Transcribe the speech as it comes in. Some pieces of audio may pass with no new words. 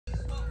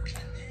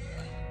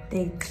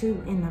Day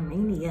 2 in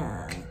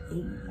Armenia.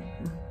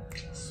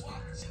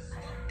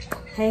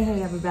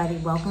 Hey everybody,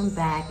 welcome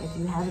back. If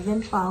you haven't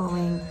been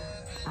following,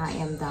 I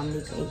am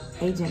Dominique,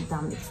 Agent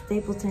Dominique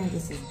Stapleton.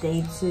 This is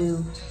day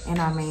 2 in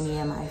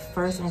Armenia, my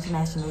first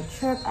international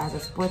trip as a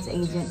sports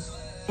agent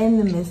in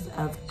the midst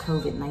of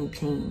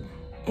COVID-19,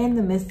 in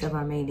the midst of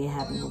Armenia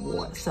having a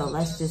war. So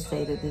let's just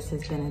say that this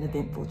has been an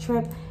eventful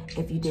trip.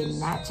 If you did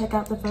not check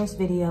out the first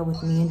video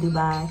with me in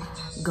Dubai,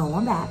 go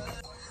on back.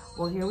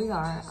 Well, here we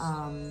are.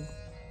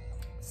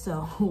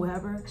 So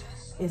whoever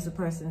is the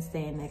person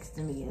staying next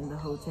to me in the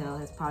hotel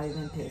has probably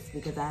been pissed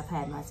because I've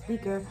had my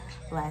speaker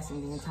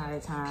blasting the entire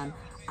time.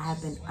 I have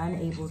been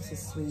unable to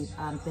sleep.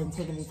 I've been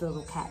taking these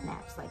little cat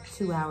naps, like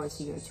 2 hours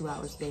here, 2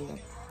 hours there.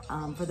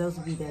 For those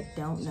of you that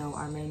don't know,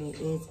 Armenia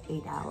is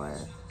an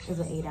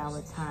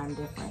 8-hour time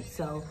difference.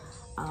 So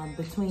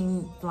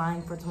between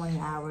flying for 20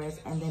 hours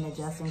and then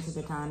adjusting to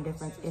the time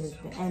difference, it has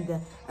been, and the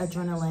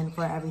adrenaline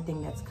for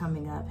everything that's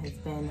coming up has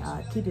been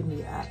keeping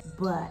me up.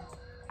 But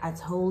I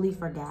totally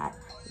forgot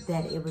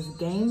that it was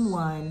game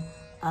 1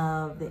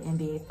 of the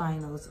NBA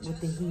Finals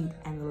with the Heat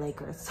and the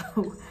Lakers.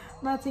 So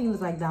my team was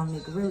like,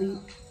 Dominique, really?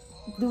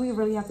 Do we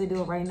really have to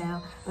do it right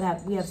now?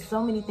 But we have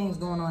so many things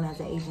going on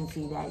as an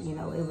agency that, you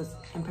know, it was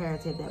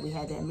imperative that we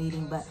had that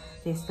meeting, but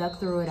they stuck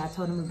through it. I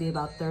told them it would be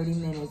about 30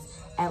 minutes.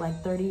 At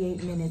like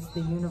 38 minutes,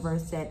 the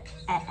universe said,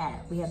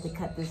 we have to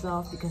cut this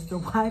off because the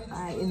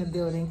Wi-Fi in the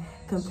building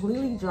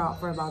completely dropped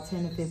for about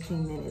 10 to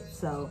 15 minutes.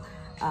 So,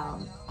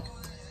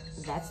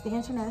 that's the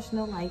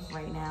international life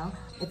right now.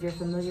 If you're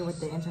familiar with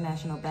the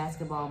international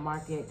basketball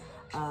market,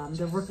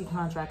 the rookie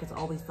contract is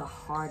always the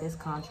hardest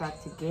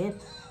contract to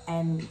get.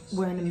 And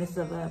we're in the midst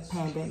of a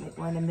pandemic.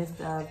 We're in the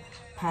midst of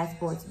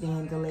passports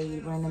being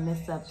delayed. We're in the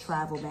midst of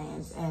travel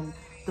bans. And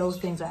those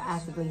things are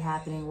actively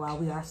happening while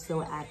we are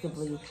still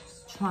actively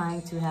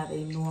trying to have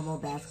a normal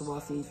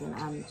basketball season.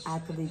 I'm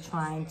actively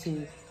trying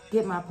to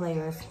get my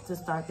players to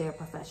start their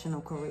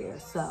professional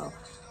careers. So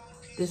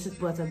this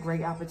was a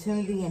great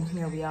opportunity, and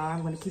here we are.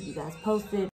 I'm going to keep you guys posted.